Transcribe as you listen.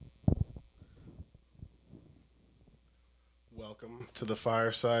welcome to the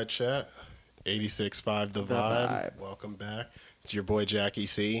Fireside Chat. 86.5 The The Vibe. Vibe. Welcome back. It's your boy Jackie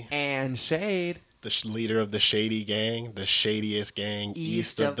C, And Shade, the leader of the Shady Gang, the shadiest gang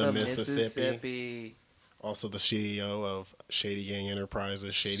east of the Mississippi. Mississippi. Also the CEO of Shady Gang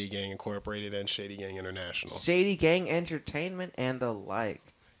Enterprises, Shady Gang Incorporated, and Shady Gang International. Shady Gang Entertainment and the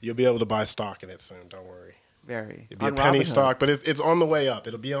like. You'll be able to buy stock in it soon, don't worry. Very. It'll be On a penny Robinhood. stock, but it's on the way up.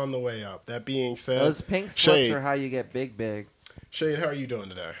 It'll be on the way up. That being said, Those pink slips Shade, are how you get big. Shade, how are you doing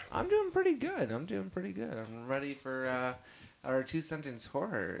today? I'm doing pretty good. I'm ready for our two-sentence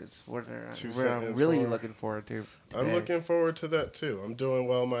horrors. What I'm Two-sentence really horror. looking forward to today. I'm looking forward to that too. I'm doing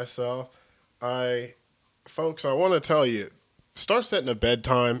well myself. Folks, I want to tell you, start setting a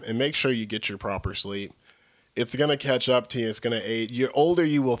bedtime and make sure you get your proper sleep. It's going to catch up to you. It's going to aid. You're older,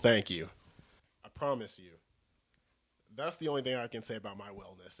 you will thank you. I promise you. That's the only thing I can say about my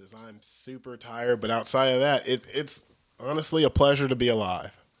wellness is I'm super tired, but outside of that, it's honestly a pleasure to be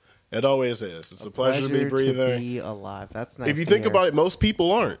alive. It always is. It's a pleasure to be breathing. To be alive. That's nice. If you to think hear. about it, most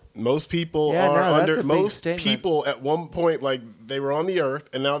people aren't. Most people Yeah, are no, that's under. a big Most statement. people at one point, like they were on the earth,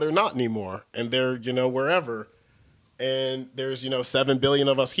 and now they're not anymore, and they're wherever. And there's 7 billion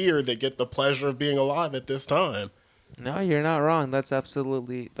of us here that get the pleasure of being alive at this time. No, you're not wrong. That's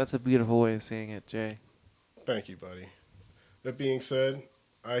a beautiful way of saying it, Jay. Thank you, buddy. That being said,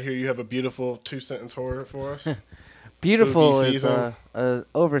 I hear you have a beautiful 2-sentence horror for us. Beautiful Spooky is season. a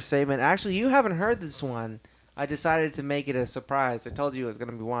overstatement. Actually, you haven't heard this one. I decided to make it a surprise. I told you it was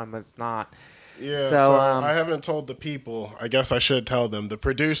going to be one, but it's not. Yeah, So, so I haven't told the people. I guess I should tell them. The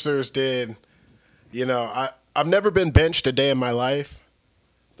producers did. I've never been benched a day in my life.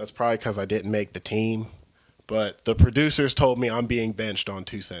 That's probably because I didn't make the team. But the producers told me I'm being benched on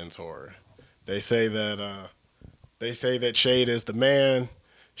 2-cents horror. They say that Shade is the man.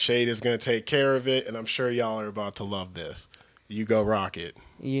 Shade is going to take care of it, and I'm sure y'all are about to love this. You go rock it.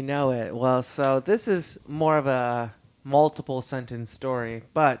 You know it. Well, so this is more of a multiple sentence story,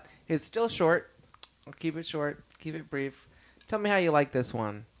 but it's still short. I'll keep it short, keep it brief. Tell me how you like this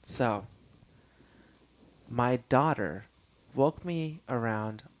one. So, my daughter woke me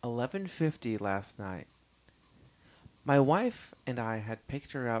around 11:50 last night. My wife and I had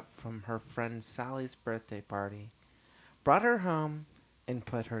picked her up from her friend Sally's birthday party, brought her home, and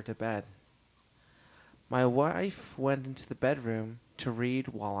put her to bed. My wife went into the bedroom to read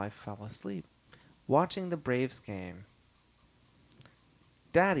while I fell asleep, watching the Braves game.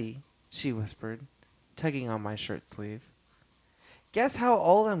 "Daddy," she whispered, tugging on my shirt sleeve, "guess how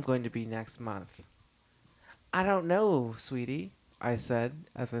old I'm going to be next month?" "I don't know, sweetie," I said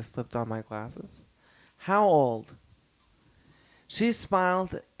as I slipped on my glasses. "How old?" She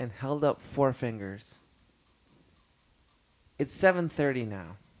smiled and held up 4 fingers. "It's 7:30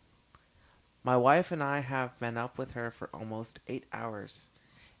 now. My wife and I have been up with her for almost 8 hours,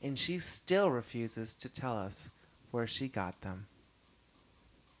 and she still refuses to tell us where she got them."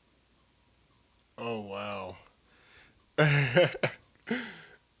 Oh, wow.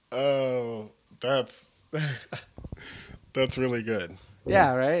 Oh, that's that's really good.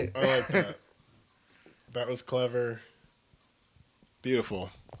 Yeah, right? I like that. That was clever. Beautiful.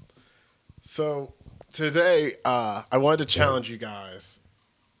 So today, I wanted to challenge you guys,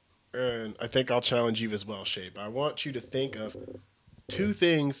 and I think I'll challenge you as well, Shape. I want you to think of 2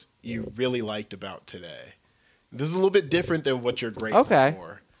 things you really liked about today. This is a little bit different than what you're grateful Okay.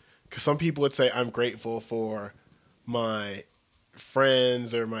 for. Because some people would say, I'm grateful for my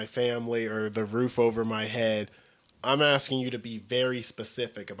friends or my family or the roof over my head. I'm asking you to be very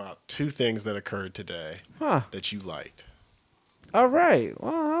specific about 2 things that occurred today Huh. that you liked. All right.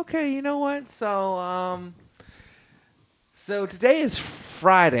 Well, okay. You know what? So today is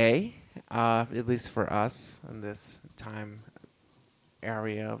Friday, at least for us in this time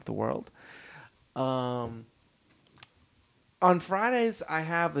area of the world. On Fridays, I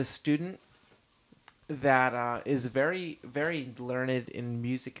have a student that is very, very learned in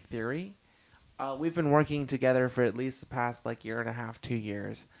music theory. We've been working together for at least the past year and a half, 2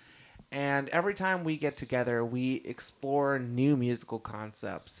 years. And every time we get together, we explore new musical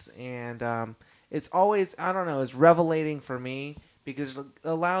concepts. And it's always, I don't know, it's revelating for me because it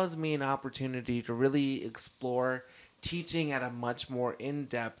allows me an opportunity to really explore teaching at a much more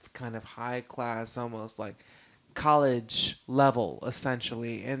in-depth, kind of high-class, almost like college level,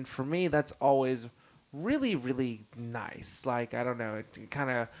 essentially. And for me, that's always really, really nice. I don't know, it kind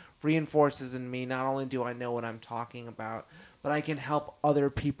of reinforces in me, not only do I know what I'm talking about, but I can help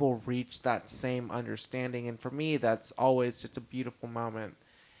other people reach that same understanding. And for me, that's always just a beautiful moment.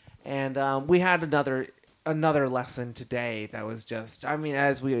 And we had another another lesson today that was just, I mean,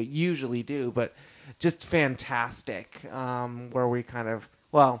 as we usually do, but just fantastic. Where we kind of,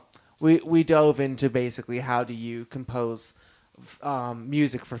 well, we dove into basically how do you compose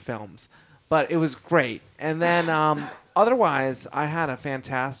music for films, but it was great. And then otherwise, I had a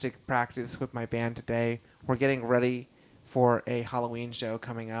fantastic practice with my band today. We're getting ready for a Halloween show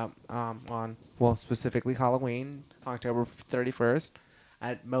coming up on, well, specifically Halloween, October 31st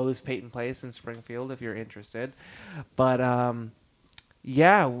at Moe's Peyton Place in Springfield if you're interested. But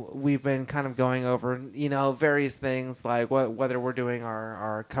yeah, we've been kind of going over, various things like whether we're doing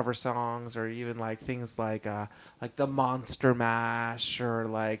our cover songs or even like things like the Monster Mash or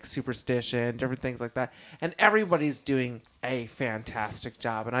like Superstition, different things like that. And everybody's doing a fantastic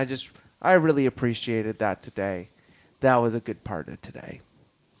job, and I really appreciated that today. That was a good part of today.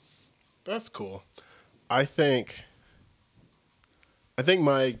 That's cool. I think I think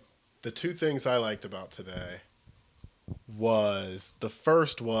my the two things I liked about today was the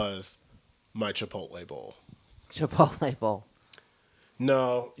first was my Chipotle bowl. Chipotle bowl.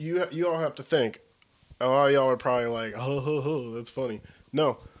 No, you all have to think. Oh, y'all are probably like, oh, that's funny.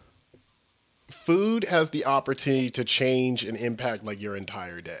 No, food has the opportunity to change and impact like your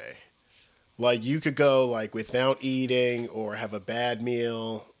entire day. Like you could go like without eating or have a bad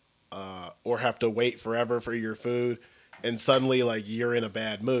meal, or have to wait forever for your food, and suddenly like you're in a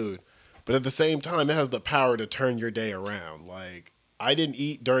bad mood. But at the same time, it has the power to turn your day around. Like I didn't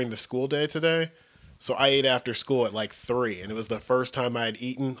eat during the school day today, so I ate after school at like 3, and it was the first time I had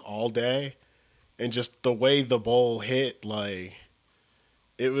eaten all day. And just the way the bowl hit, like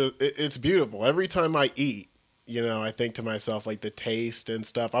it's beautiful. Every time I eat, I think to myself like the taste and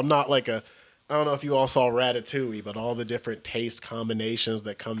stuff. I'm not like a I don't know if you all saw Ratatouille, but all the different taste combinations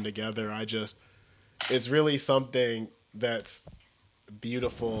that come together, it's really something that's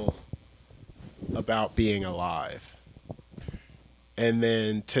beautiful about being alive. And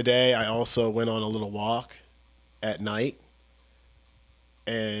then today I also went on a little walk at night,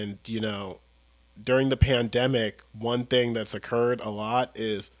 and during the pandemic, one thing that's occurred a lot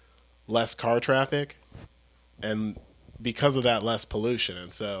is less car traffic, and because of that, less pollution.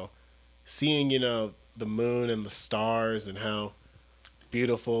 And so, seeing the moon and the stars and how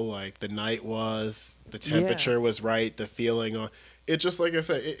beautiful like the night was, the Yeah. temperature was right, the feeling on it, just like I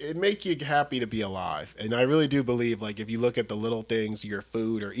said, it make you happy to be alive. And I really do believe like if you look at the little things, your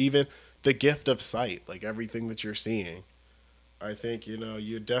food, or even the gift of sight, like everything that you're seeing, I think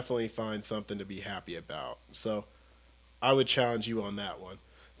you definitely find something to be happy about. So I would challenge you on that one.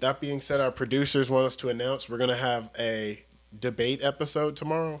 That being said, our producers want us to announce we're going to have a debate episode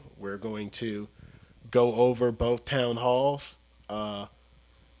tomorrow. We're going to go over both town halls, uh,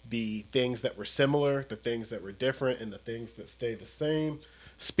 the things that were similar, the things that were different, and the things that stay the same.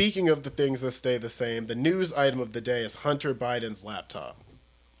 Speaking of the things that stay the same, the news item of the day is Hunter Biden's laptop.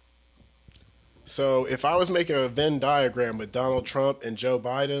 So if I was making a Venn diagram with Donald Trump and Joe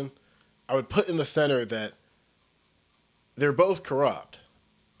Biden, I would put in the center that they're both corrupt.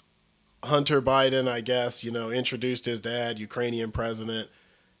 Hunter Biden, I guess, introduced his dad, Ukrainian president,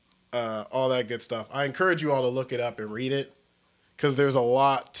 all that good stuff. I encourage you all to look it up and read it because there's a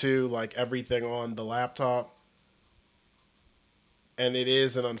lot to like everything on the laptop. And it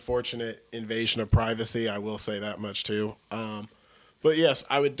is an unfortunate invasion of privacy. I will say that much too. But yes,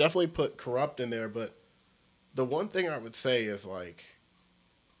 I would definitely put corrupt in there. But the one thing I would say is like,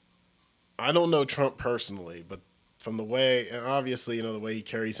 I don't know Trump personally, but from the way, and obviously, the way he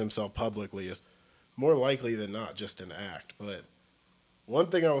carries himself publicly is more likely than not just an act. But one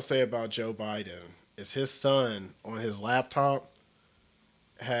thing I will say about Joe Biden is his son on his laptop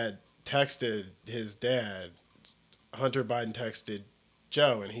had texted his dad. Hunter Biden texted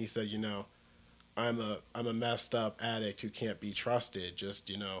Joe, and he said, I'm a messed up addict who can't be trusted.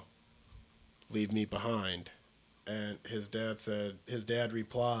 Just leave me behind. And his dad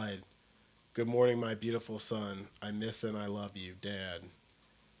replied, "Good morning, my beautiful son. I miss and I love you, Dad."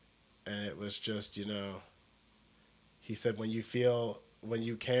 And it was just, he said, when you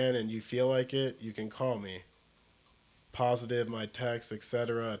can and you feel like it, you can call me. Positive, my text,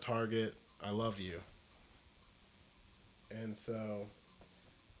 etc. Target, I love you. And so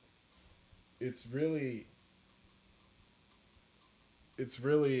it's really, it's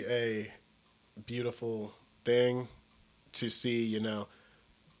really a beautiful thing to see,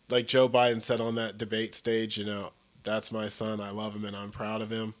 like Joe Biden said on that debate stage, that's my son. I love him and I'm proud of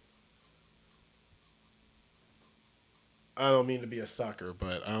him. I don't mean to be a sucker,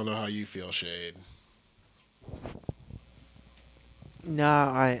 but I don't know how you feel, Shade. No,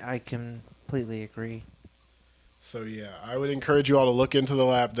 I completely agree. So yeah, I would encourage you all to look into the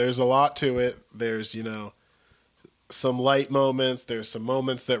lab. There's a lot to it. There's, some light moments. There's some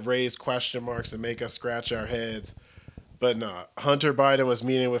moments that raise question marks and make us scratch our heads. But no, Hunter Biden was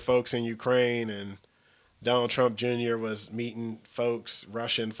meeting with folks in Ukraine, and Donald Trump Jr. was meeting folks,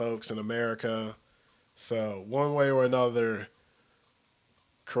 Russian folks in America. So one way or another,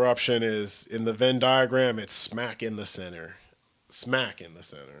 corruption is in the Venn diagram. It's smack in the center. Smack in the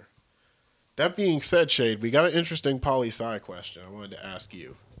center. That being said, Shade, we got an interesting poli sci question I wanted to ask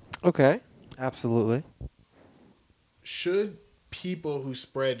you. Okay, absolutely. Should people who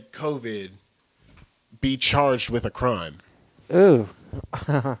spread COVID be charged with a crime? Ooh,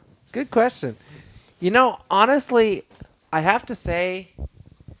 good question. Honestly, I have to say,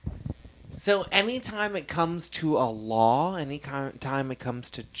 so anytime it comes to a law, anytime it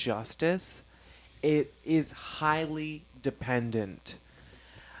comes to justice, it is highly dependent.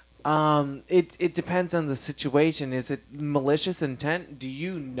 It depends on the situation. Is it malicious intent? Do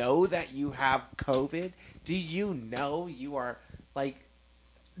you know that you have COVID? Do you know you are like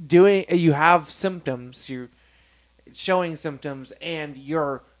you have symptoms, you're showing symptoms, and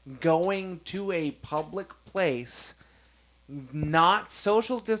you're going to a public place, not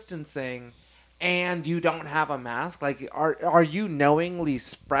social distancing, and you don't have a mask? Like, are you knowingly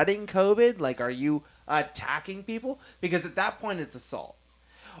spreading COVID? Like, are you attacking people? Because at that point, it's assault.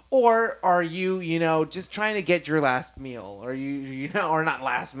 Or are you, just trying to get your last meal? Or or not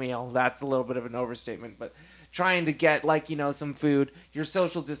last meal, that's a little bit of an overstatement, but trying to get, some food. You're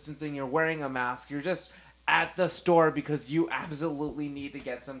social distancing, you're wearing a mask, you're just at the store because you absolutely need to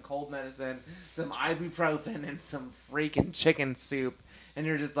get some cold medicine, some ibuprofen, and some freaking chicken soup. And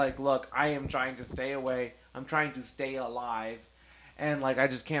you're just like, look, I am trying to stay away. I'm trying to stay alive. And, I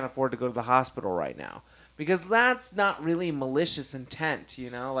just can't afford to go to the hospital right now. Because that's not really malicious intent,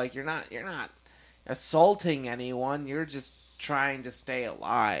 Like, you're not assaulting anyone. You're just trying to stay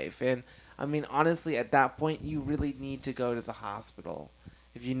alive. And, I mean, honestly, at that point, you really need to go to the hospital.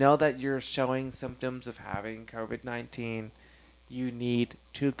 If you know that you're showing symptoms of having COVID-19, you need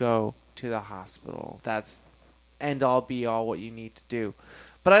to go to the hospital. That's end all be all what you need to do.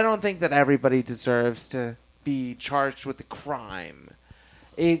 But I don't think that everybody deserves to be charged with a crime.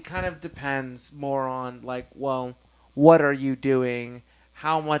 It kind of depends more on, what are you doing?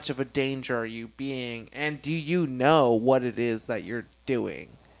 How much of a danger are you being? And do you know what it is that you're doing?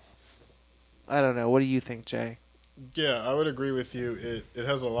 I don't know. What do you think, Jay? Yeah, I would agree with you. It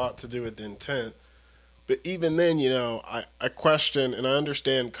has a lot to do with intent. But even then, I question, and I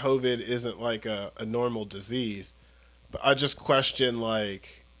understand COVID isn't like a normal disease, but I just question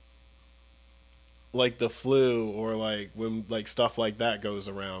like the flu, or like when like stuff like that goes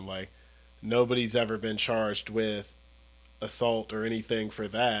around. Like, nobody's ever been charged with assault or anything for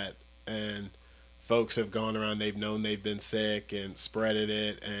that, and folks have gone around, they've known they've been sick and spreaded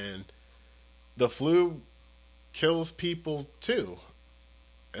it, and the flu kills people too.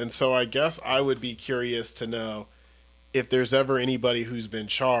 And so I guess I would be curious to know if there's ever anybody who's been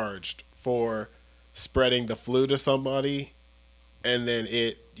charged for spreading the flu to somebody, and then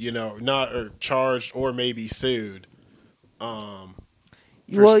not or charged or maybe sued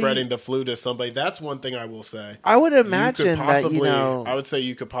for spreading the flu to somebody. That's one thing I will say. I would imagine I would say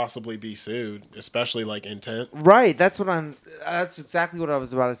you could possibly be sued, especially like intent. Right. That's exactly what I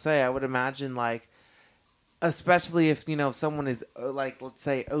was about to say. I would imagine especially if, someone is let's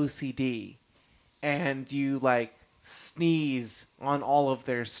say OCD, and you sneeze on all of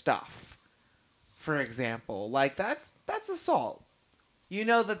their stuff, for example, that's assault. You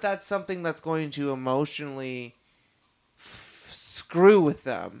know that's something that's going to emotionally screw with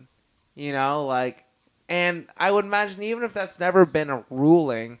them, and I would imagine even if that's never been a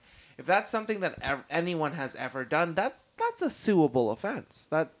ruling, if that's something that anyone has ever done, that's a suable offense.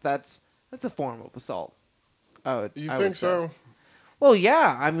 That's a form of assault. You think so? Well,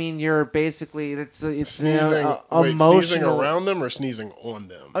 yeah. I mean, you're basically it's sneezing. Emotional. Sneezing around them or sneezing on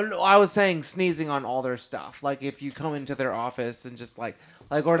them? Oh, no, I was saying sneezing on all their stuff. Like if you come into their office and just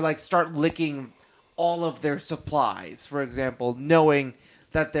or start licking all of their supplies, for example, knowing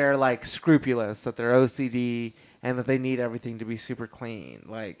that they're scrupulous, that they're OCD, and that they need everything to be super clean.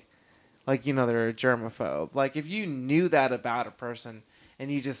 They're a germaphobe. Like if you knew that about a person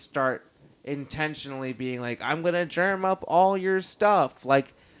and you just start intentionally being I'm gonna germ up all your stuff,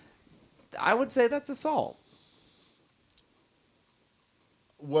 I would say that's assault.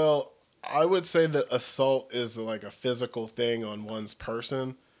 Well, I would say that assault is like a physical thing on one's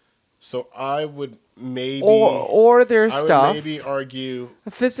person. So I would maybe or their stuff. I would maybe argue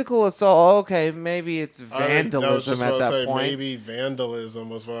a physical assault. Okay, maybe it's vandalism at that point. Maybe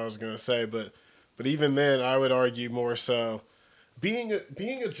vandalism was what I was going to say, but But even then, I would argue more so. Being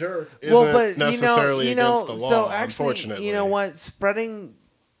a jerk Well, isn't but necessarily against the so law, actually, you know unfortunately. what? Spreading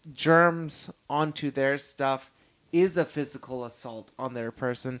germs onto their stuff is a physical assault on their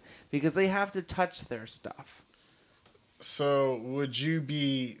person because they have to touch their stuff. So, would you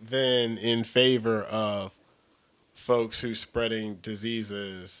be then in favor of folks who spreading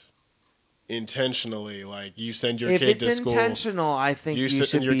diseases intentionally? Like you send your If kid it's to school, intentional, I think you you send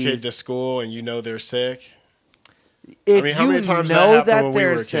should your be. kid to school and you know they're sick. I If mean, how you many times that know happened that when we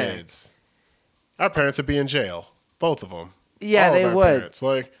they're were sick, kids? Our parents would be in jail, both of them, yeah, all of they our would. parents.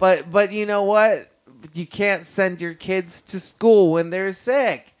 Like, But you know what? You can't send your kids to school when they're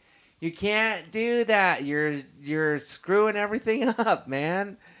sick. You can't do that. You're screwing everything up,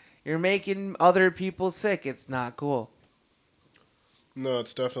 man. You're making other people sick. It's not cool. no,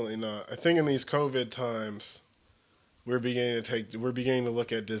 it's definitely not. I think in these COVID times, we're beginning to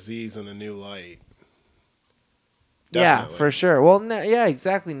look at disease in a new light. Yeah, Definitely. for sure. Well, no, yeah,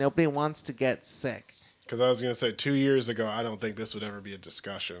 exactly. Nobody wants to get sick. Because I was going to say 2 years ago, I don't think this would ever be a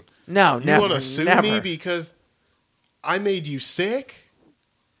discussion. No, You want to never, sue me never. because I made you sick?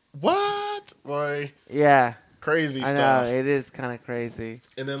 What? Like, Yeah, crazy I know stuff. it is kind of crazy.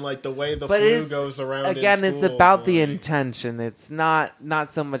 And then, like, the way the But flu it's goes around again, in it's schools. about the like, intention. It's not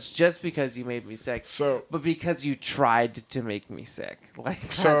so much just because you made me sick, So, but because you tried to make me sick. Like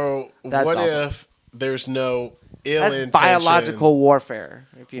that's what awful. if there's no ill That's intention? biological warfare.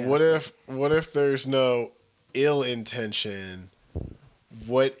 If you What ask me. what if there's no ill intention?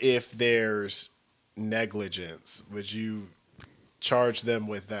 What if there's negligence? Would you charge them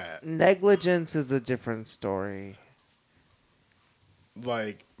with that? Negligence is a different story.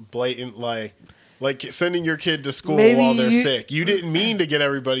 Like blatant, like sending your kid to school Maybe while they're you- sick. You didn't mean to get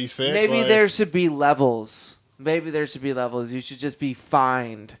everybody sick. Maybe like, there should be levels. Maybe there should be levels. You should just be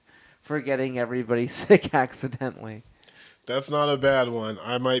fined for getting everybody sick accidentally. That's not a bad one.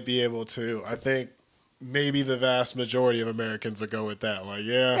 I might be able to. I think maybe the vast majority of Americans will go with that. Like,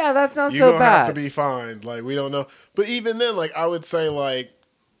 yeah, Yeah, that's not you're so gonna have to bad. be fined. Like, we don't know. But even then, like, I would say, like,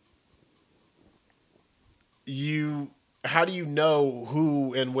 how do you know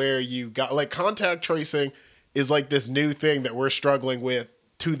who and where you got? Like, contact tracing is like this new thing that we're struggling with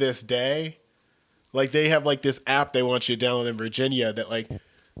to this day. Like, they have like this app they want you to download in Virginia that like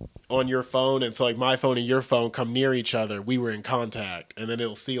on your phone, and so like my phone and your phone come near each other, we were in contact, and then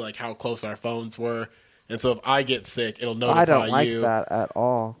it'll see like how close our phones were, and so if I get sick, it'll notify I don't like you. that at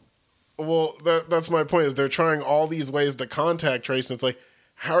all. Well, that's my point. Is they're trying all these ways to contact trace, and it's like,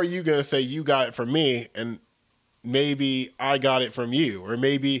 how are you gonna say you got it from me, and maybe I got it from you, or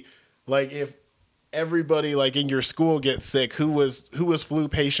maybe like if everybody like in your school gets sick, who was flu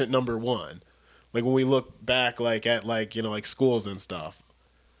patient number one? Like when we look back, like at like like schools and stuff.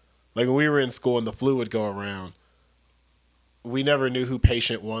 Like when we were in school and the flu would go around, we never knew who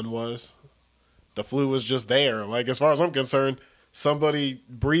patient one was. The flu was just there. Like as far as I'm concerned, somebody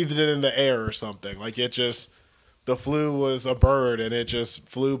breathed it in the air or something. Like the flu was a bird and it just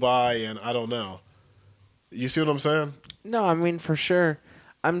flew by, and I don't know. You see what I'm saying? No, I mean for sure.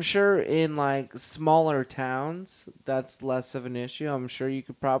 I'm sure in like smaller towns that's less of an issue. I'm sure you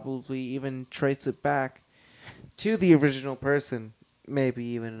could probably even trace it back to the original person, maybe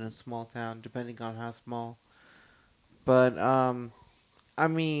even in a small town depending on how small. But I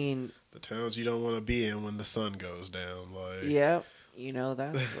mean, The towns you don't want to be in when the sun goes down. Like, yeah,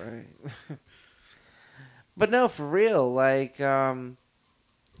 that's right. But no, for real, like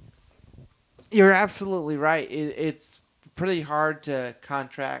you're absolutely right. It's pretty hard to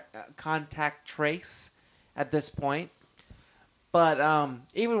contact trace at this point. But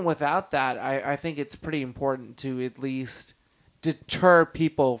even without that, I think it's pretty important to at least deter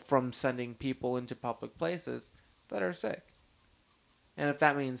people from sending people into public places that are sick. And if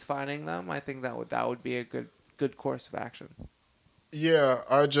that means fining them, I think that would be a good course of action. yeah,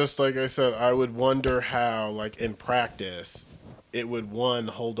 I just like I said, I would wonder how, like in practice, it would one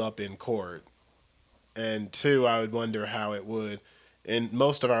hold up in court, and two, I would wonder how it would. And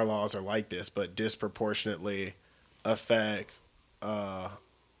most of our laws are like this, but disproportionately affect uh,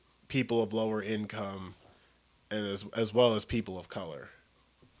 people of lower income and as well as people of color.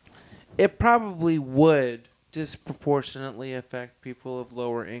 It probably would disproportionately affect people of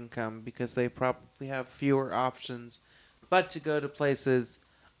lower income because they probably have fewer options but to go to places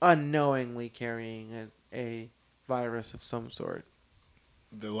unknowingly carrying a virus of some sort.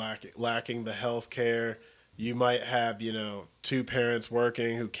 The lacking the health care. You might have, two parents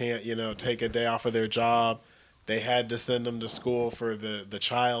working who can't, take a day off of their job. They had to send them to school for the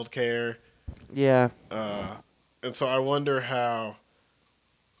child care. Yeah. And so I wonder how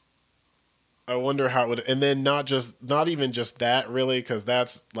I wonder how it would, and then not even just that really, because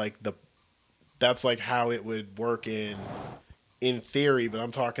that's like how it would work in theory, but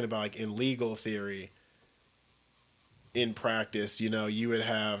I'm talking about like in legal theory. In practice, you would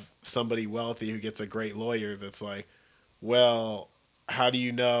have somebody wealthy who gets a great lawyer that's like, well, how do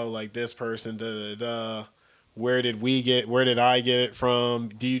you know like this person da da da? Where did I get it from?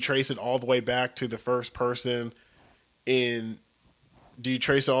 Do you trace it all the way back to the first person in do you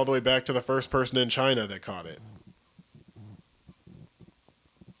trace it all the way back to the first person in China that caught it?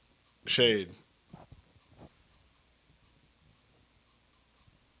 Shade.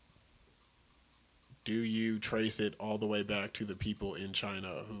 Do you trace it all the way back to the people in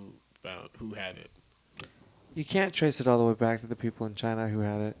China who had it? You can't trace it all the way back to the people in China who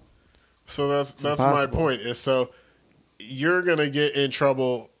had it. So It's that's my impossible. point. Is so you're gonna get in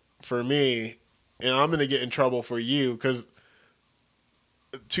trouble for me, and I'm gonna get in trouble for you because,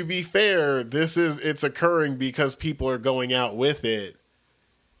 to be fair, it's occurring because people are going out with it.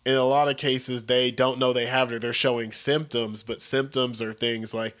 In a lot of cases, they don't know they have it, or they're showing symptoms. But symptoms are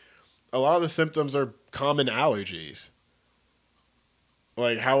things like a lot of the symptoms are common allergies.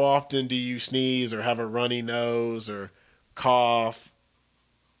 Like how often do you sneeze or have a runny nose or cough,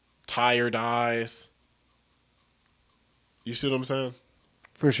 tired eyes? You see what I'm saying?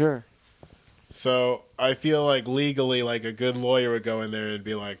 For sure. So I feel like legally, like a good lawyer would go in there and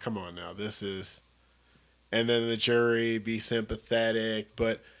be like, "Come on now, this is," and then the jury be sympathetic.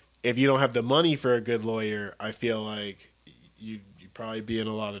 But if you don't have the money for a good lawyer, I feel like you probably be in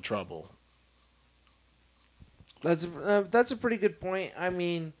a lot of trouble. That's a pretty good point. I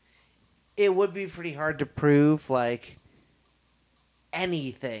mean, it would be pretty hard to prove like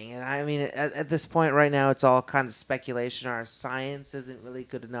anything, and I mean, at this point right now, it's all kind of speculation. Our science isn't really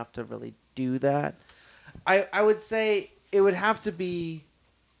good enough to really do that. I would say it would have to be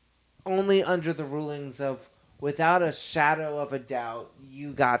only under the rulings of without a shadow of a doubt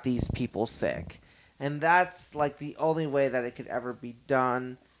you got these people sick, and that's like the only way that it could ever be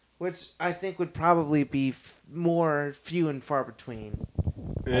done, which I think would probably be more few and far between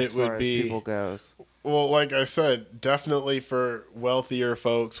as It far would as be people goes. well, like I said, definitely for wealthier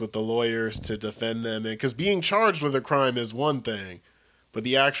folks with the lawyers to defend them, and because being charged with a crime is one thing, but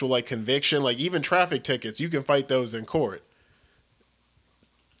the actual like conviction, like even traffic tickets, you can fight those in court.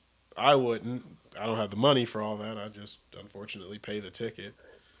 I wouldn't. I don't have the money for all that. I just unfortunately pay the ticket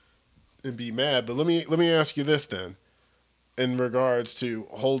and be mad. But let me ask you this then, in regards to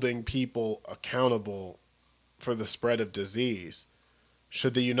holding people accountable for the spread of disease,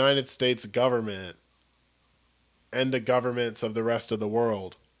 should the United States government and the governments of the rest of the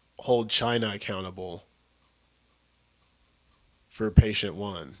world hold China accountable for patient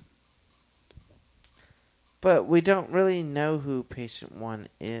one? But we don't really know who patient one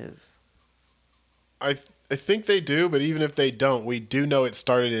is. I I think they do, but even if they don't, we do know it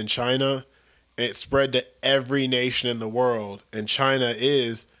started in China and it spread to every nation in the world. And China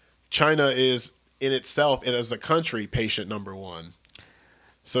is in itself and as a country patient number one.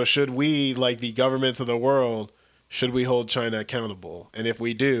 So should we, like the governments of the world, should we hold China accountable? And if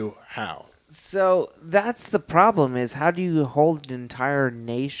we do, how? So that's the problem: is how do you hold an entire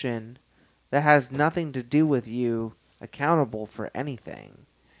nation that has nothing to do with you accountable for anything?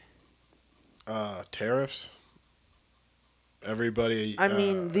 Tariffs. Everybody. I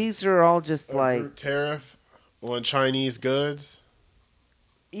mean, these are all just A like, brute tariff on Chinese goods.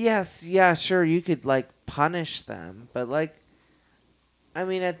 yes, yeah, sure, you could like punish them, but like, I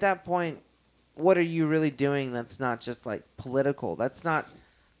mean, at that point, what are you really doing that's not just like political? That's not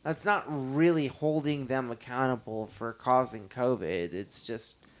really holding them accountable for causing COVID. It's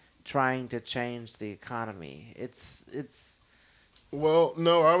just trying to change the economy. It's Well,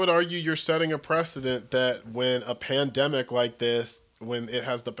 no, I would argue you're setting a precedent that when a pandemic like this, when it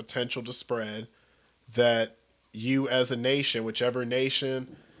has the potential to spread, that you as a nation, whichever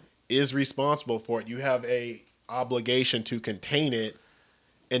nation is responsible for it, you have a obligation to contain it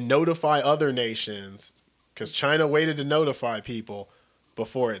and notify other nations because China waited to notify people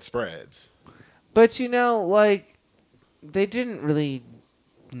before it spreads. but like they didn't really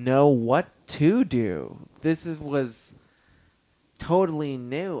know what to do. Was totally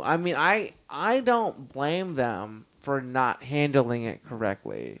new. I mean, I don't blame them for not handling it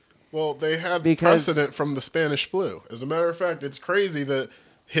correctly Well, they had because precedent from the Spanish flu. As a matter of fact, it's crazy that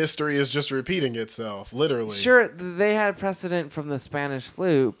history is just repeating itself, literally. sure they had precedent from the Spanish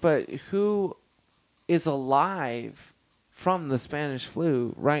flu, but who is alive from the Spanish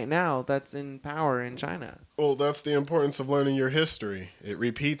flu right now that's in power in China? Well, that's the importance of learning your history. It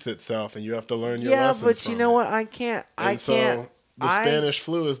repeats itself, and you have to learn your Yeah, lessons but you from know it. what? I can't. And so The Spanish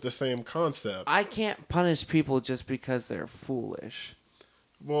flu is the same concept. I can't punish people just because they're foolish.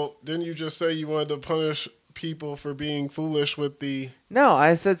 Well, didn't you just say you wanted to punish people for being foolish with the... No,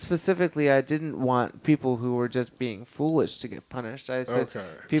 I said specifically I didn't want people who were just being foolish to get punished. I said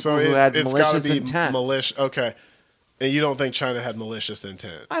people who had malicious intent. Okay. And you don't think China had malicious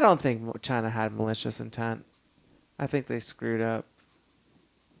intent? I don't think China had malicious intent. I think they screwed up.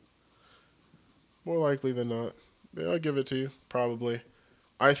 More likely than not. Yeah, I'll give it to you. Probably.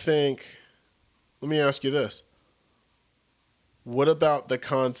 I think... Let me ask you this. What about the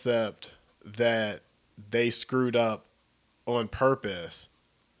concept that they screwed up on purpose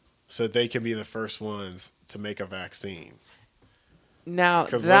so they can be the first ones to make a vaccine? Now,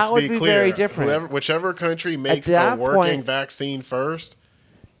 that would be very different. Whichever country makes a working vaccine first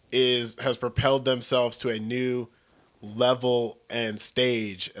has propelled themselves to a new level and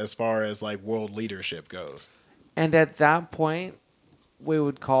stage as far as like world leadership goes. And at that point, we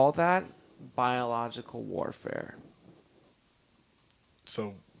would call that biological warfare.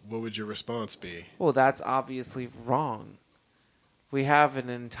 So what would your response be? Well, that's obviously wrong. We have an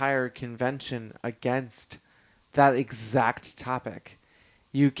entire convention against that exact topic.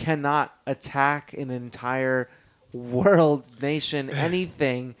 You cannot attack an entire world, nation,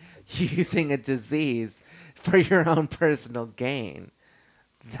 anything using a disease for your own personal gain.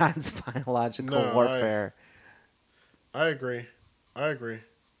 That's biological warfare. I agree.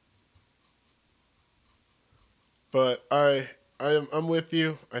 But I'm with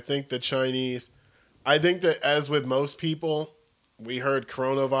you. I think the Chinese... I think that as with most people, we heard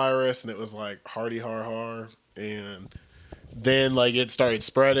coronavirus and it was like hardy har har, and then like it started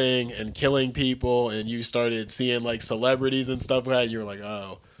spreading and killing people, and you started seeing like celebrities and stuff like that. You're like,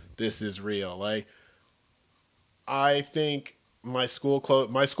 oh, this is real. Like, I think my school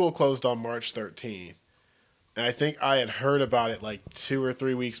closed on March 13th, and I think I had heard about it like 2 or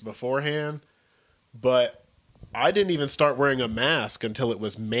 3 weeks beforehand, but I didn't even start wearing a mask until it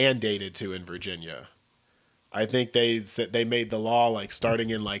was mandated to in Virginia. I think they made the law like starting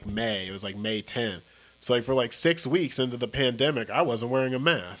in like May. It was like May 10th. So like for like 6 weeks into the pandemic, I wasn't wearing a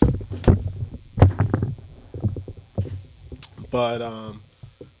mask. But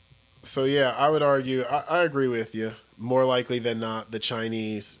so yeah, I would argue I agree with you. More likely than not, the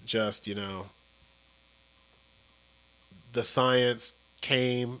Chinese just, the science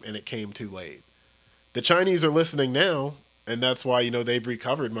came and it came too late. The Chinese are listening now, and that's why, they've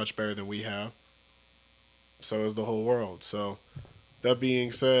recovered much better than we have. So is the whole world. So that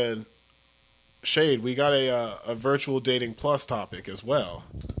being said, Shade, we got a virtual dating plus topic as well.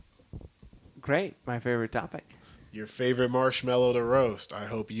 Great. My favorite topic. Your favorite marshmallow to roast. I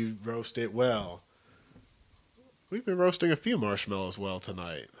hope you roast it well. We've been roasting a few marshmallows well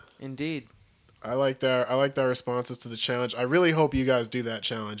tonight. Indeed. I like their responses to the challenge. I really hope you guys do that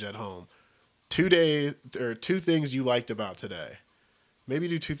challenge at home. 2 things you liked about today. Maybe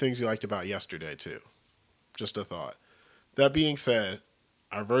do 2 things you liked about yesterday too. Just a thought. That being said,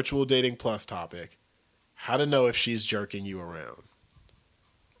 our virtual dating plus topic, how to know if she's jerking you around.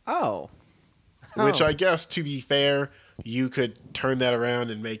 Oh. Which I guess, to be fair, you could turn that around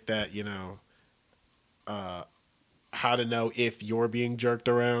and make that, how to know if you're being jerked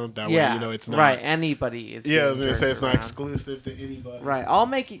around. That way, it's not... Right, anybody is being jerked around. I was going to say it's not exclusive to anybody. Right, I'll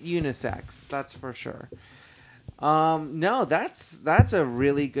make it unisex. That's for sure. No, that's a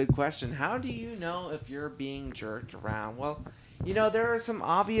really good question. How do you know if you're being jerked around? Well, there are some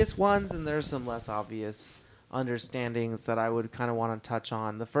obvious ones and there's some less obvious understandings that I would kind of want to touch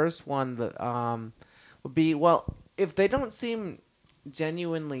on. The first one that would be, well, if they don't seem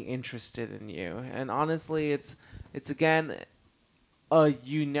genuinely interested in you, and honestly, it's again,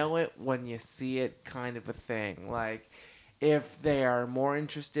 you know it when you see it kind of a thing. Like, if they are more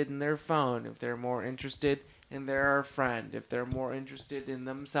interested in their phone, if they're more interested in their friend, if they're more interested in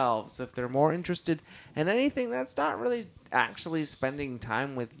themselves, if they're more interested in anything that's not really actually spending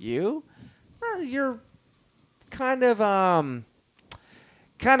time with you, you're kind of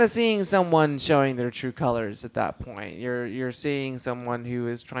seeing someone showing their true colors at that point. You're seeing someone who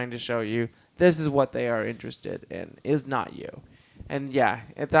is trying to show you this is what they are interested in, is not you. And yeah,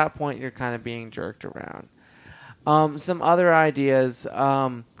 at that point, you're kind of being jerked around. Some other ideas.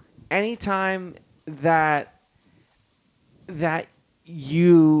 Anytime that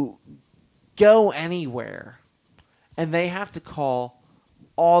you go anywhere and they have to call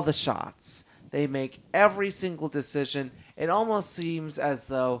all the shots, they make every single decision. It almost seems as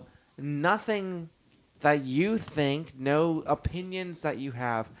though nothing that you think, no opinions that you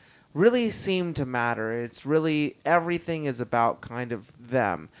have, really seem to matter. It's really, everything is about kind of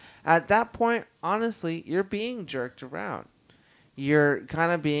them. At that point, honestly, you're being jerked around. you're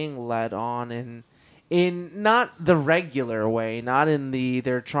kind of being led on in not the regular way, not in the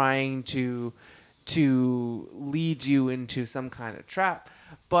they're trying to lead you into some kind of trap,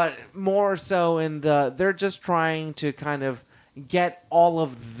 but more so in the they're just trying to kind of get all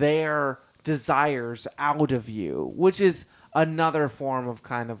of their desires out of you, which is another form of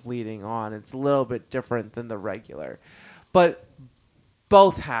kind of leading on. It's a little bit different than the regular, but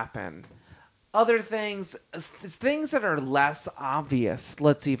both happen. Other things, things that are less obvious,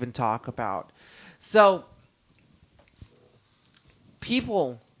 let's even talk about. So,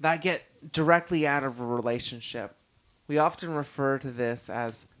 people that get directly out of a relationship, we often refer to this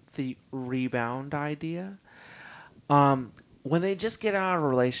as the rebound idea. When they just get out of a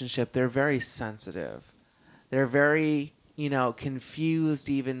relationship, they're very sensitive. They're very, confused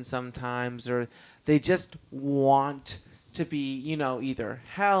even sometimes, or they just want to be, either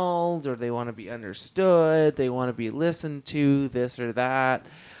held or they want to be understood. They want to be listened to, this or that.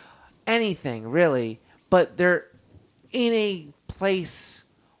 Anything, really. But they're in a place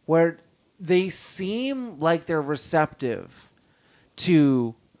where they seem like they're receptive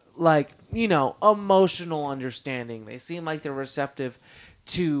to, like, emotional understanding. They seem like they're receptive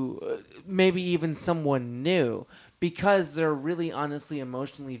to maybe even someone new because they're really honestly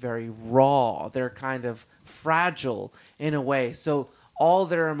emotionally very raw. They're kind of fragile in a way. So all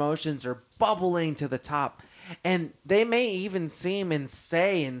their emotions are bubbling to the top. And they may even seem and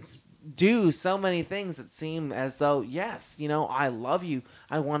say and do so many things that seem as though, yes, I love you.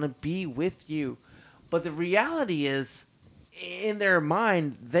 I want to be with you. But the reality is, in their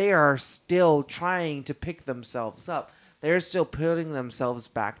mind, they are still trying to pick themselves up. They're still putting themselves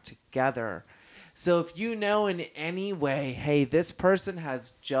back together. So if you know in any way, hey, this person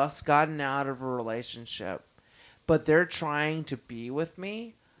has just gotten out of a relationship, but they're trying to be with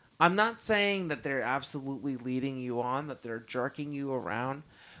me, I'm not saying that they're absolutely leading you on, that they're jerking you around,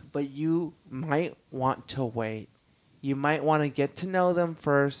 but you might want to wait. You might want to get to know them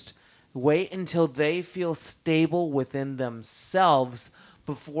first. Wait until they feel stable within themselves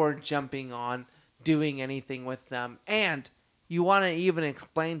before jumping on doing anything with them. And you want to even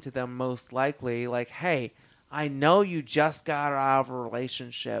explain to them, most likely, like, hey, I know you just got out of a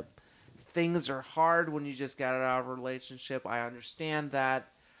relationship. Things are hard when you just got out of a relationship. I understand that.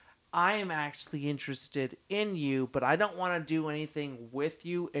 I am actually interested in you, but I don't want to do anything with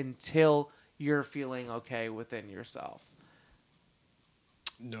you until you're feeling okay within yourself.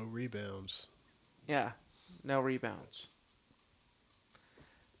 No rebounds. Yeah, no rebounds.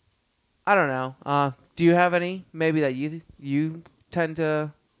 I don't know. Do you have any maybe that you tend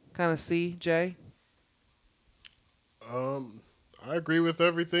to kind of see, Jay? I agree with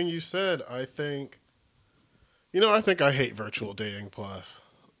everything you said. I think I hate virtual dating plus.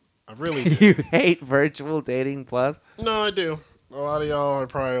 I really do. You hate virtual dating plus? No, I do. A lot of y'all are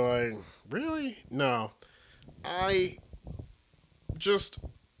probably like, really? No. I just,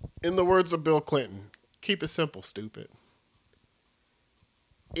 in the words of Bill Clinton, keep it simple, stupid.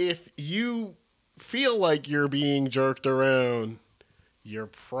 If you feel like you're being jerked around, you're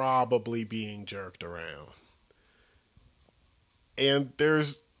probably being jerked around. And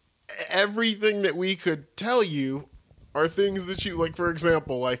there's everything that we could tell you are things that you, like, for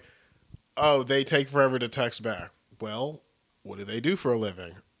example, like, oh, they take forever to text back. Well, what do they do for a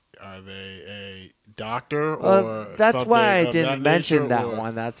living? Are they a doctor or that's something why I of didn't that mention nature, that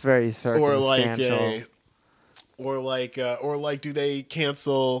one. That's very or like circumstantial. do they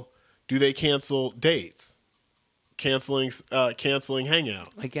cancel? Do they cancel dates? Canceling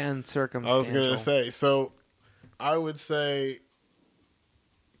hangouts. Again, I was gonna circumstantial. say. So I would say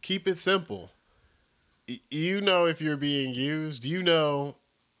keep it simple. You know if you're being used.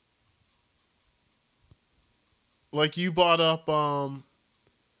 Like you brought up on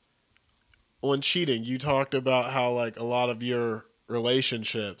cheating. You talked about how like a lot of your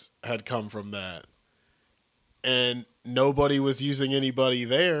relationships had come from that, and nobody was using anybody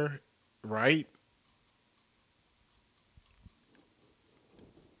there, right?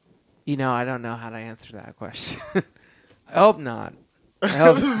 I don't know how to answer that question. I hope not. I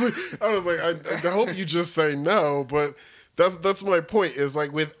hope. I was like, I hope you just say no, but that's my point. Is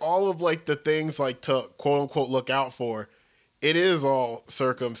like with all of like the things like to quote unquote look out for, it is all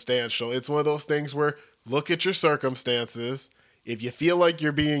circumstantial. It's one of those things where look at your circumstances. If you feel like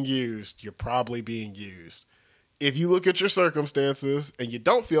you're being used, you're probably being used. If you look at your circumstances and you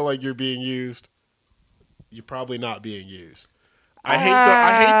don't feel like you're being used, you're probably not being used. I hate to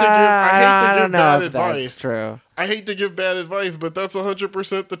give bad advice. That's true. I hate to give bad advice, but that's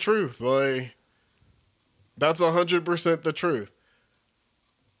 100% the truth. Like, that's 100% the truth.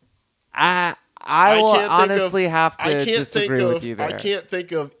 I I I will can't think of honestly have I to can't think disagree with of you I there. can't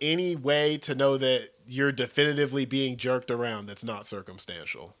think of any way to know that you're definitively being jerked around that's not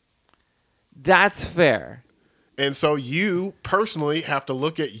circumstantial. That's fair. And so you personally have to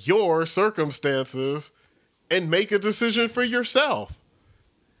look at your circumstances and make a decision for yourself.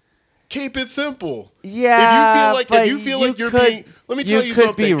 Keep it simple. Yeah, If but you feel like you're being let me tell you could be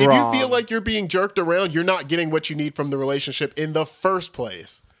something. If you feel wrong. like you're being jerked around, you're not getting what you need from the relationship in the first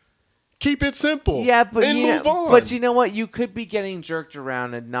place. Keep it simple. Yeah, but and move on. but you know what? You could be getting jerked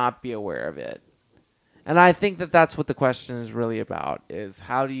around and not be aware of it. And I think that that's what the question is really about: is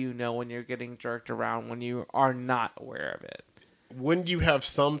how do you know when you're getting jerked around when you are not aware of it? Wouldn't you have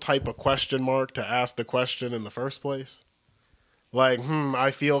some type of question mark to ask the question in the first place? Like,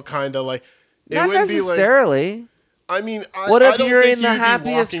 I feel kind of like it Not wouldn't be like. necessarily. I mean, What I if don't you're think in the you'd be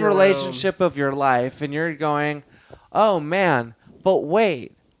happiest walking relationship of your life and you're going, oh man, but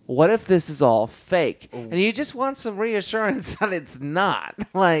wait, what if this is all fake? And you just want some reassurance that it's not.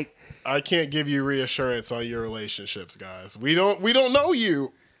 Like, I can't give you reassurance on your relationships, guys. We don't know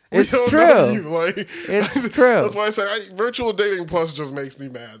you. It's we don't true. know you. Like, It's true. That's why I say virtual dating plus just makes me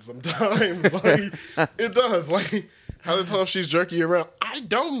mad sometimes. Like, it does. Like, how to tell if she's jerking you around? I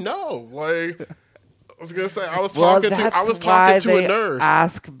don't know. Like, I was gonna say I was talking to a nurse.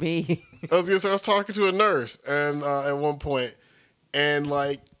 Ask me. I was talking to a nurse, and at one point, and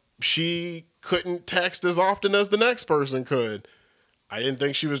like she couldn't text as often as the next person could. I didn't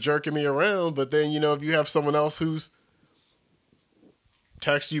think she was jerking me around, but then if you have someone else who's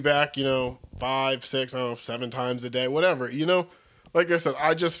texts you back, 5, 6, I don't know, 7 times a day, whatever, like I said,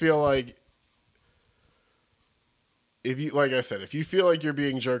 I just feel like if you feel like you're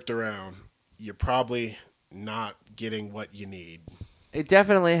being jerked around, you're probably not getting what you need. It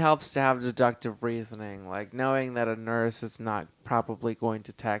definitely helps to have deductive reasoning, like knowing that a nurse is not probably going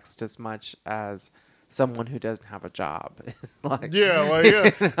to text as much as someone who doesn't have a job. Yeah.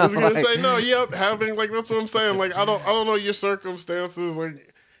 I was gonna say no. Yep, having that's what I'm saying. Like I don't know your circumstances.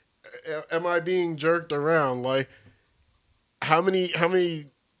 Like, am I being jerked around? Like, how many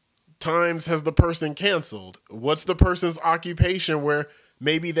times has the person canceled? What's the person's occupation where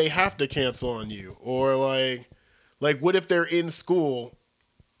maybe they have to cancel on you? Or like what if they're in school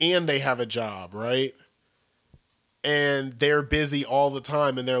and they have a job, right? And they're busy all the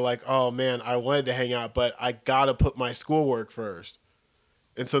time and they're like, oh man, I wanted to hang out, but I gotta put my schoolwork first.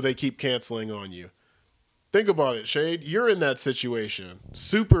 And so they keep canceling on you. Think about it, Shade. You're in that situation.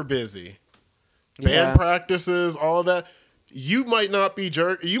 Super busy. Band practices, all that. You might not be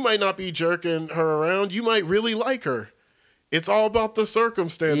jerking her around. You might really like her. It's all about the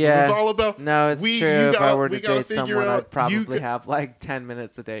circumstances. Yeah. It's all about it's true. If I were to date someone, I'd probably have 10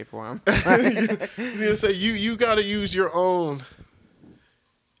 minutes a day for him. You say you got to use your own.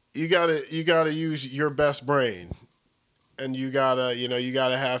 You got to use your best brain, and you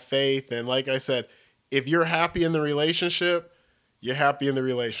gotta have faith. And like I said, if you're happy in the relationship, you're happy in the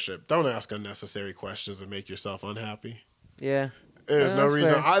relationship. Don't ask unnecessary questions and make yourself unhappy. Yeah. There's no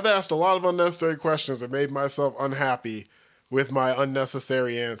reason. Fair. I've asked a lot of unnecessary questions and made myself unhappy with my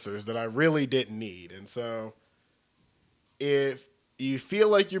unnecessary answers that I really didn't need. And so if you feel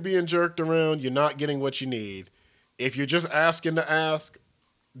like you're being jerked around, you're not getting what you need. If you're just asking to ask,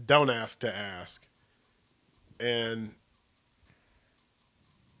 don't ask to ask. And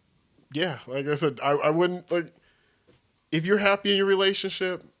yeah, like I said, I wouldn't if you're happy in your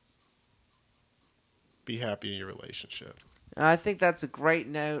relationship, be happy in your relationship. I think that's a great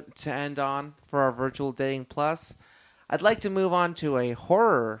note to end on for our Virtual Dating Plus. I'd like to move on to a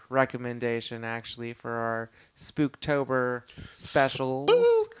horror recommendation, actually, for our Spooktober specials.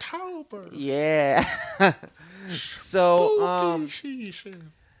 Spooktober. Yeah. So, Spooky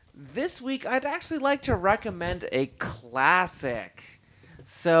this week I'd actually like to recommend a classic.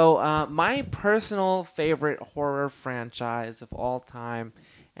 So, my personal favorite horror franchise of all time,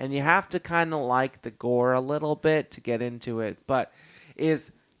 and you have to kind of like the gore a little bit to get into it, but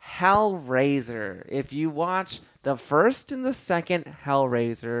is Hellraiser. If you watch the first and the second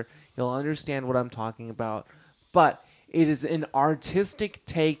Hellraiser, you'll understand what I'm talking about. But it is an artistic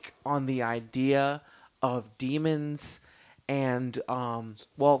take on the idea of demons and,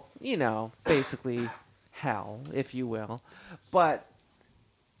 basically hell, if you will. But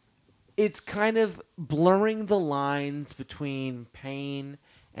it's kind of blurring the lines between pain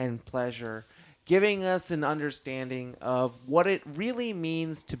and pleasure, giving us an understanding of what it really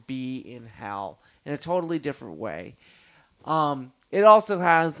means to be in hell in a totally different way. It also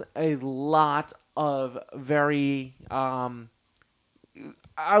has a lot of very, I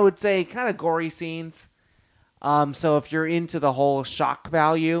would say, kind of gory scenes. So if you're into the whole shock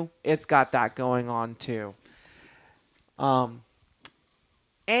value, it's got that going on too. Um,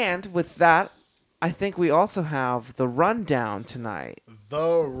 and with that, I think we also have the rundown tonight.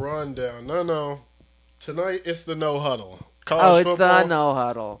 The rundown. No. Tonight it's the no huddle. Oh, College it's football. the no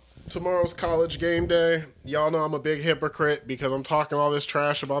huddle. Tomorrow's college game day. Y'all know I'm a big hypocrite because I'm talking all this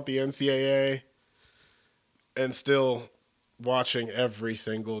trash about the NCAA and still watching every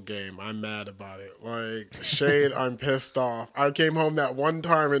single game. I'm mad about it. Like, Shade, I'm pissed off. I came home that one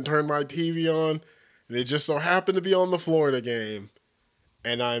time and turned my TV on, and it just so happened to be on the Florida game.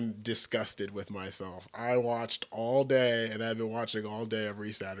 And I'm disgusted with myself. I watched all day, and I've been watching all day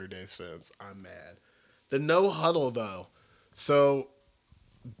every Saturday since. I'm mad. The no huddle, though. So,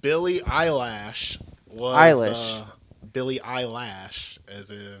 Billie Eilish was... Billie Eyelash,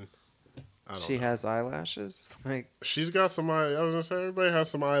 as in... She has eyelashes? Like, she's got some eye. I was gonna say everybody has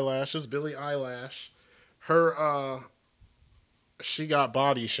some eyelashes. Billie Eilish, her she got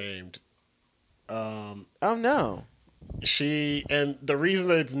body shamed. oh no. And the reason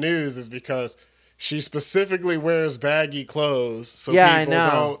that it's news is because she specifically wears baggy clothes so Yeah, people I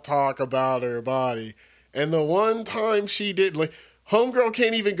know. don't talk about her body. And the one time she did, like, homegirl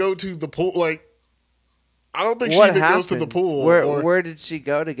can't even go to the pool. Like, I don't think What she even happened? goes to the pool. Where did she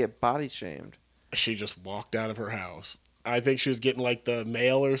go to get body shamed? She just walked out of her house. I think she was getting like the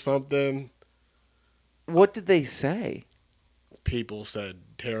mail or something. What did they say? People said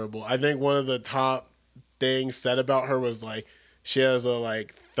terrible. I think one of the top things said about her was like she has a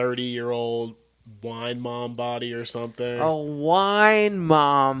like 30-year-old wine mom body or something. A wine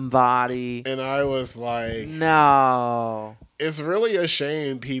mom body. And I was like, No. it's really a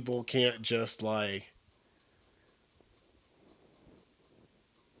shame people can't just like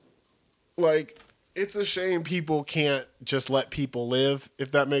it's a shame people can't just let people live,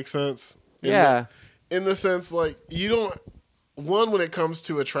 if that makes sense. Yeah. In the sense, like, you don't, one, when it comes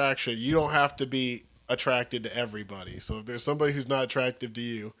to attraction, you don't have to be attracted to everybody. So if there's somebody who's not attractive to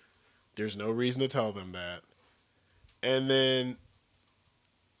you, there's no reason to tell them that. And then,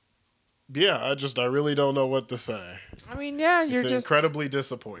 yeah, I really don't know what to say. I mean, yeah, you're It's just incredibly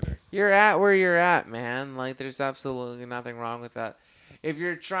disappointing. you're at where you're at, man. Like, there's absolutely nothing wrong with that. If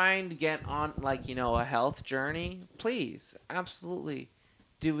you're trying to get on, like, a health journey, please, absolutely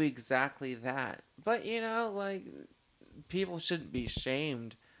do exactly that. But, like, people shouldn't be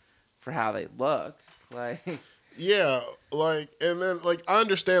shamed for how they look. Like, Yeah, like, and then, like, I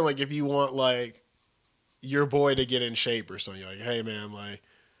understand, like, if you want, like, your boy to get in shape or something, you're like, hey, man, like,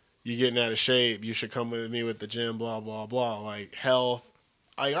 you getting out of shape, you should come with me with the gym, blah, blah, blah. Like, health.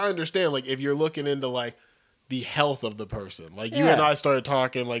 I understand, like, if you're looking into, like, the health of the person. Like, you and I started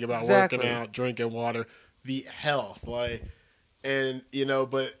talking, like, about working out, drinking water, the health. Like, and,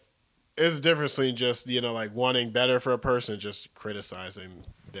 but there's a difference between just, like, wanting better for a person, just criticizing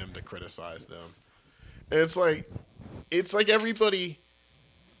them to criticize them. And it's like everybody,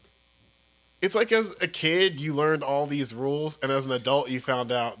 it's like as a kid, you learned all these rules, and as an adult, you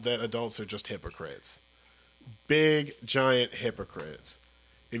found out that adults are just hypocrites. Big, giant hypocrites.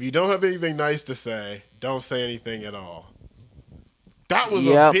 If you don't have anything nice to say, don't say anything at all. That was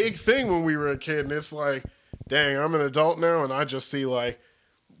a big thing when we were a kid, and it's like, dang, I'm an adult now, and I just see, like,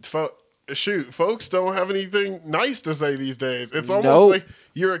 folks don't have anything nice to say these days. It's almost like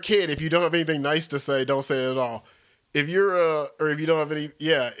you're a kid. If you don't have anything nice to say, don't say it at all. If you're or if you don't have any,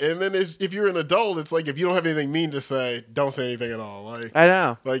 and then if you're an adult, it's like if you don't have anything mean to say, don't say anything at all. Like, I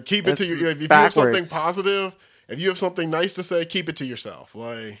know. Like, keep it to your. Like, if you have something positive, if you have something nice to say, keep it to yourself.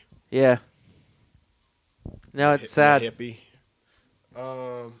 Like, yeah. No, it's sad. Hippie.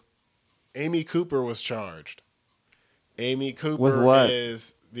 Amy Cooper was charged. Amy Cooper with what?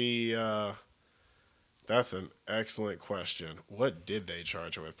 is the. That's an excellent question. What did they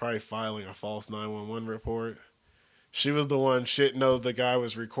charge her with? Probably filing a false 911 report. She was the one shitting know the guy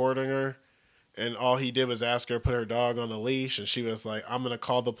was recording her, and all he did was ask her to put her dog on a leash, and she was like, I'm going to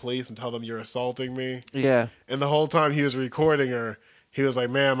call the police and tell them you're assaulting me. Yeah. And the whole time he was recording her, he was like,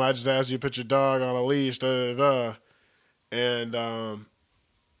 ma'am, I just asked you to put your dog on a leash, da da da. And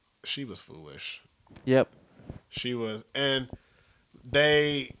she was foolish. Yep. She was. And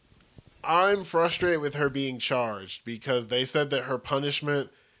I'm frustrated with her being charged because they said that her punishment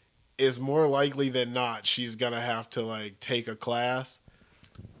is more likely than not she's going to have to, like, take a class.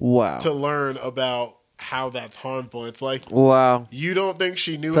 Wow. To learn about how that's harmful. It's like, wow. You don't think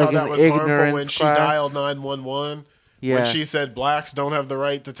she knew like how that was harmful when she dialed 911? Yeah. When she said blacks don't have the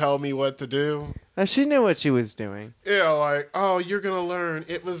right to tell me what to do? She knew what she was doing. Yeah, like, oh, you're going to learn.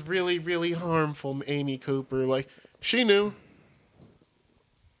 It was really, really harmful, Amy Cooper. Like, she knew.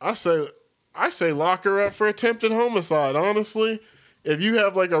 I say, I say lock her up for attempted homicide, honestly. If you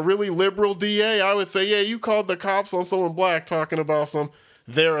have like a really liberal DA, I would say, yeah, you called the cops on someone black talking about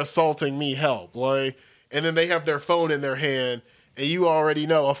they're assaulting me help. Like, and then they have their phone in their hand, and you already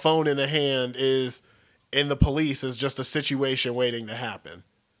know a phone in the hand is in the police is just a situation waiting to happen.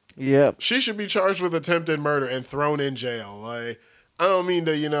 Yep. She should be charged with attempted murder and thrown in jail. Like, I don't mean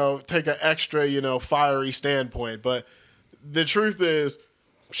to, take an extra, fiery standpoint, but the truth is,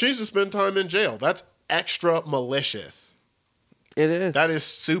 she should spend time in jail. That's extra malicious. It is. That is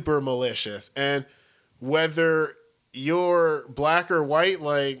super malicious. And whether you're black or white,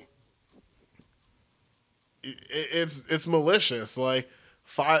 like, it's malicious. Like,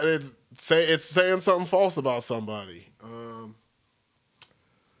 it's saying something false about somebody.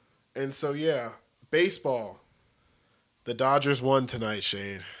 And so, yeah, baseball. The Dodgers won tonight,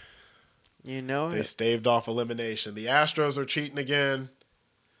 Shade. You know it. They staved off elimination. The Astros are cheating again.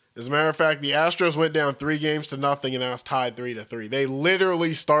 As a matter of fact, the Astros went down 3-0 and now it's tied 3-3. They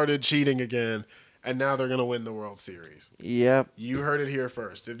literally started cheating again, and now they're going to win the World Series. Yep. You heard it here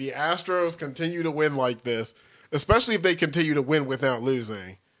first. If the Astros continue to win like this, especially if they continue to win without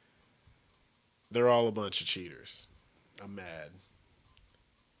losing, they're all a bunch of cheaters. I'm mad.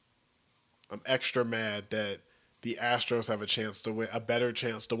 I'm extra mad that the Astros have a better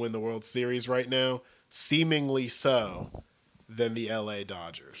chance to win the World Series right now, seemingly so, than the LA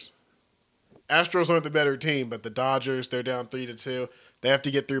Dodgers. Astros aren't the better team, but the Dodgers, they're down 3-2. They have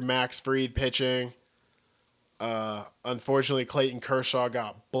to get through Max Fried pitching. Unfortunately, Clayton Kershaw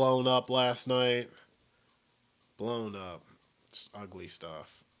got blown up last night. Blown up. Just ugly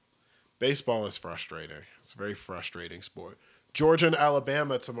stuff. Baseball is frustrating. It's a very frustrating sport. Georgia and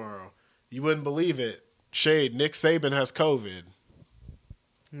Alabama tomorrow. You wouldn't believe it. Shade, Nick Saban has COVID.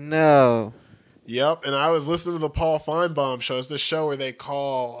 No. Yep, and I was listening to the Paul Feinbaum show. It's the show where they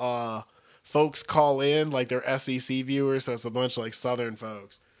folks call in, like they're SEC viewers, so it's a bunch of like Southern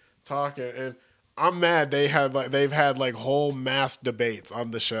folks talking. And I'm mad they've had whole mask debates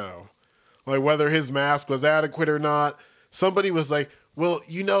on the show. Like whether his mask was adequate or not. Somebody was like, well,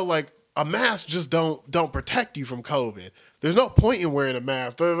 like a mask just don't protect you from COVID. There's no point in wearing a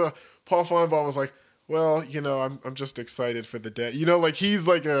mask. Paul Feinbaum was like, well, I'm just excited for the day. Like he's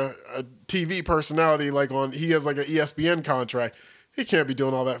like a TV personality, he has like an ESPN contract. He can't be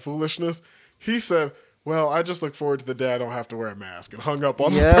doing all that foolishness. He said, well, I just look forward to the day I don't have to wear a mask, and hung up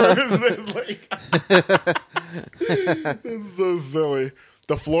on the person. It's so silly.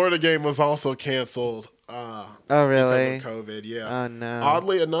 The Florida game was also canceled. Oh, really? Because of COVID, yeah. Oh, no.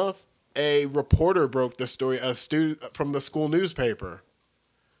 Oddly enough, a reporter broke the story, a student from the school newspaper.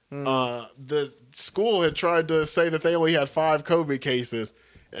 The school had tried to say that they only had 5 COVID cases.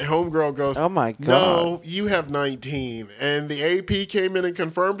 And homegirl goes, oh my God. No, you have 19. And the AP came in and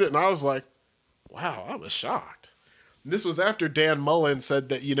confirmed it. And I was like, wow, I was shocked. This was after Dan Mullen said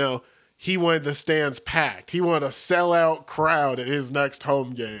that, he wanted the stands packed. He wanted a sellout crowd at his next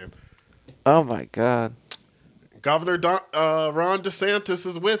home game. Oh my God. Governor Ron DeSantis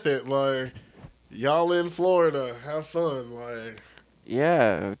is with it. Like, y'all in Florida, have fun. Like,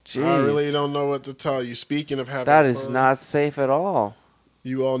 yeah, geez. I really don't know what to tell you. Speaking of having that fun, is not safe at all.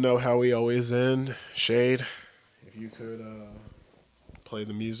 You all know how we always end. Shade, if you could play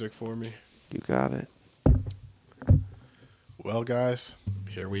the music for me. You got it. Well, guys,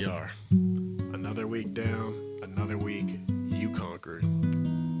 here we are. Another week down, another week you conquered.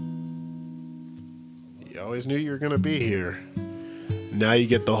 You always knew you were going to be here. Now you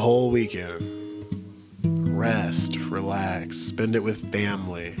get the whole weekend. Rest, relax, spend it with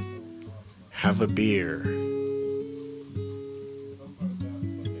family. Have a beer.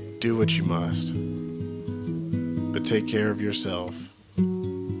 Do what you must. But take care of yourself.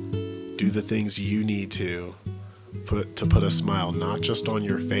 Do the things you need to put a smile not just on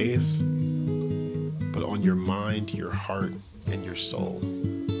your face, but on your mind, your heart, and your soul.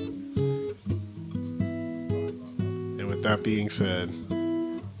 And with that being said,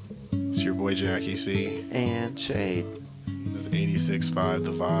 it's your boy Jackie C. And Shade. This is 86.5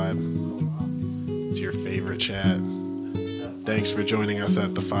 The Vibe. It's your favorite chat. Thanks for joining us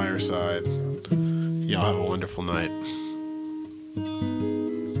at the fireside. Y'all have a wonderful night.